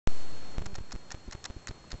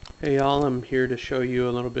Hey y'all, I'm here to show you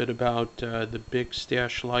a little bit about the Bic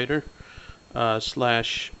Stash Lighter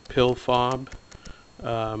slash Pill Fob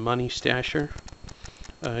Money Stasher.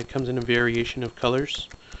 It comes in a variation of colors.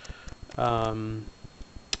 And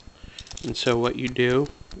so what you do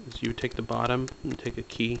is you take the bottom and take a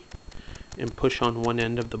key and push on one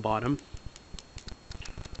end of the bottom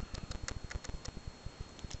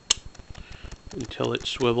until it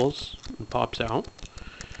swivels and pops out.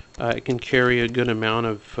 It can carry a good amount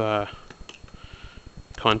of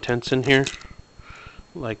contents in here,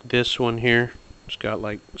 like this one here. It's got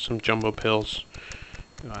like some jumbo pills.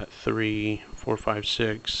 Got 3, 4, 5,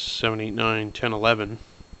 6, 7, 8, 9, 10, 11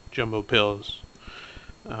 jumbo pills.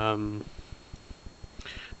 So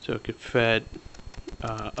it could fit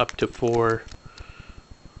up to 4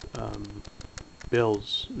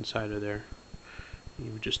 bills inside of there.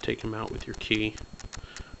 You would just take them out with your key.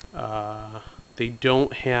 They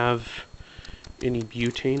don't have any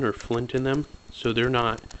butane or flint in them, so they're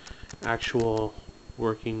not actual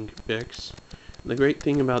working Bics. And the great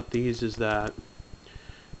thing about these is that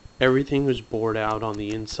everything was bored out on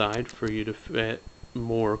the inside for you to fit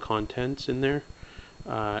more contents in there,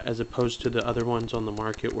 as opposed to the other ones on the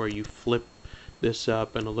market where you flip this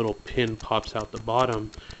up and a little pin pops out the bottom.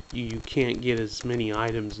 You can't get as many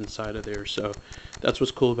items inside of there, so that's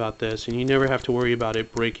what's cool about this. And you never have to worry about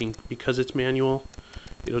it breaking because it's manual.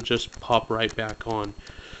 It'll just pop right back on,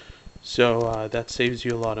 so that saves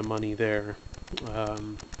you a lot of money there.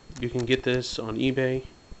 You can get this on eBay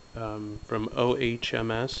from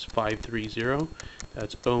OHMS 530.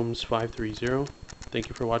 That's Ohms 530. Thank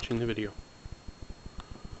you for watching the video.